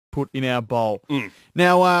put in our bowl.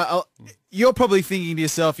 Now, you're probably thinking to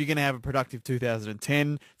yourself, you're going to have a productive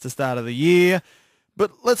 2010. It's the start of the year.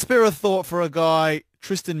 But let's spare a thought for a guy,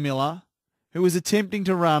 Tristan Miller, who is attempting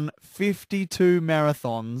to run 52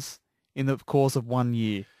 marathons in the course of 1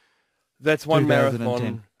 year. That's one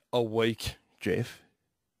marathon a week, Jeff.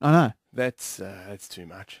 I know. That's too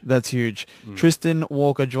much. That's huge. Tristan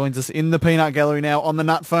Walker joins us in the Peanut Gallery now on the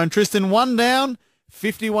nut phone. Tristan, 1 down,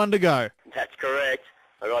 51 to go. That's correct.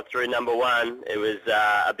 I got through number 1. It was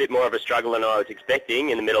a bit more of a struggle than I was expecting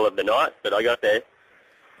in the middle of the night, but I got there.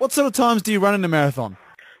 What sort of times do you run in a marathon?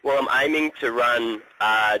 Well, I'm aiming to run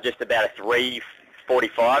just about a 3:45,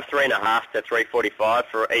 3.5 to 3:45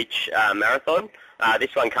 for each marathon.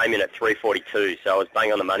 This one came in at 3:42, so I was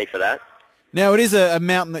bang on the money for that. Now, it is a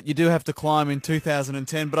mountain that you do have to climb in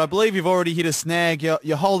 2010, but I believe you've already hit a snag.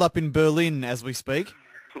 You're holed up in Berlin as we speak.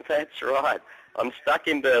 That's right. I'm stuck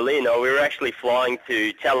in Berlin. We were actually flying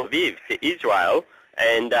to Tel Aviv, to Israel,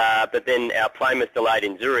 and but then our plane was delayed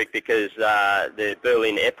in Zurich because the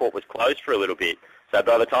Berlin airport was closed for a little bit. So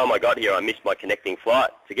by the time I got here, I missed my connecting flight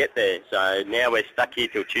to get there. So now we're stuck here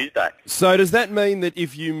till Tuesday. So does that mean that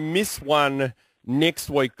if you miss one next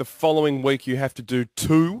week, the following week you have to do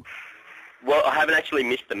 2? Well, I haven't actually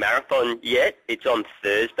missed the marathon yet. It's on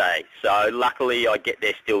Thursday. So luckily I get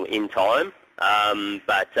there still in time.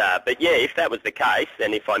 But yeah, if that was the case,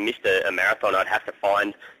 then if I missed a marathon, I'd have to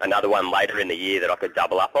find another one later in the year that I could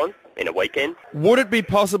double up on in a weekend. Would it be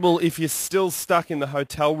possible, if you're still stuck in the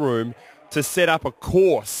hotel room, to set up a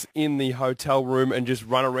course in the hotel room and just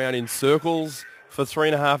run around in circles for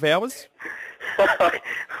 3.5 hours?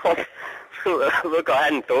 Look, I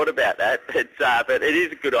hadn't thought about that, but it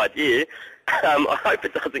is a good idea. I hope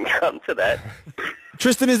it doesn't come to that.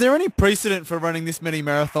 Tristan, is there any precedent for running this many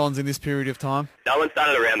marathons in this period of time? No one's done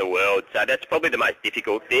it around the world, so that's probably the most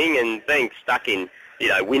difficult thing. And being stuck in,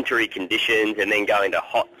 wintry conditions and then going to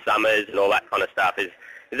hot summers and all that kind of stuff is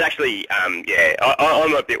actually, I'm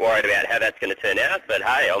a bit worried about how that's going to turn out. But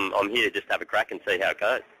hey, I'm here to just have a crack and see how it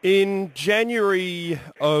goes. In January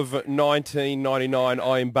of 1999,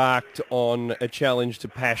 I embarked on a challenge to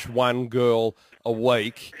pash one girl a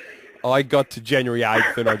week. I got to January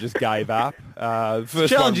 8th and I just gave up.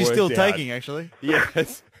 First challenge you're still out. taking, actually.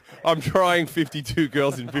 Yes. I'm trying 52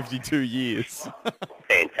 girls in 52 years.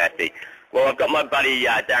 Fantastic. Well, I've got my buddy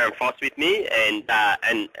Darren Foss with me,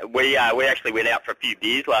 and we actually went out for a few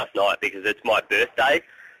beers last night because it's my birthday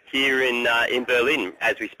here in Berlin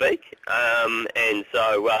as we speak. And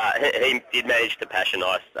so he did manage to pass a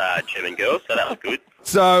nice German girl, so that was good.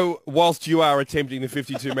 So whilst you are attempting the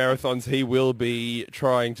 52 marathons, he will be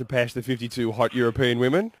trying to pass the 52 hot European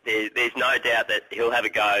women? There's no doubt that he'll have a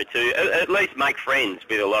go to at least make friends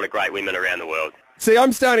with a lot of great women around the world. See,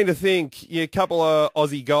 I'm starting to think, a couple of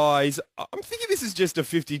Aussie guys, I'm thinking this is just a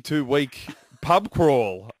 52-week pub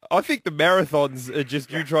crawl. I think the marathons are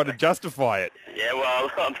just you trying to justify it. Yeah, well,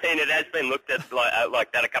 I mean, it has been looked at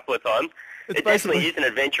like that a couple of times. It basically definitely is an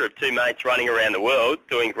adventure of two mates running around the world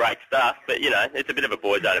doing great stuff, but, it's a bit of a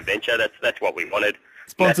boys' own adventure. That's what we wanted.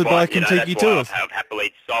 Sponsored by Kentucky Tours. I've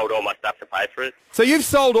happily sold all my stuff to pay for it. So you've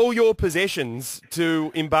sold all your possessions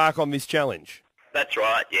to embark on this challenge? That's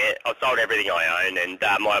right, yeah. I've sold everything I own, and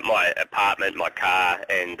my apartment, my car,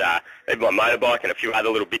 and my motorbike, and a few other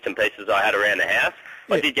little bits and pieces I had around the house.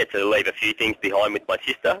 Yeah. I did get to leave a few things behind with my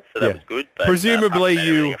sister, so that was good. But,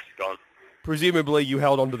 presumably gone. Presumably you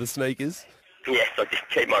held on to the sneakers? Yes, I did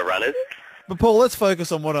keep my runners. But Paul, let's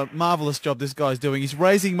focus on what a marvellous job this guy's doing. He's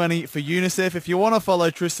raising money for UNICEF. If you want to follow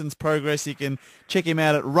Tristan's progress, you can check him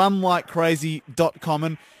out at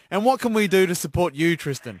runlikecrazy.com. And what can we do to support you,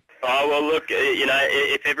 Tristan? Oh, well, look,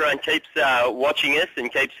 if everyone keeps watching us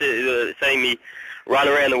and keeps seeing me run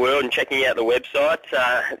around the world and checking out the website,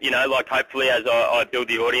 hopefully as I build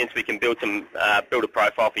the audience, we can build a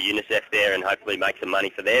profile for UNICEF there and hopefully make some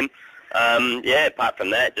money for them. Apart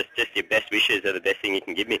from that, just your best wishes are the best thing you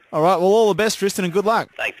can give me. All right, well, all the best, Tristan, and good luck.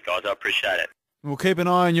 Thanks, guys. I appreciate it. We'll keep an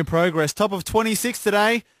eye on your progress. Top of 26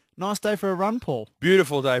 today. Nice day for a run, Paul.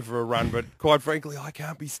 Beautiful day for a run, but quite frankly, I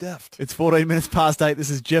can't be stuffed. It's 14 minutes past 8. This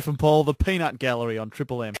is Jeff and Paul, the Peanut Gallery on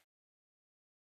Triple M.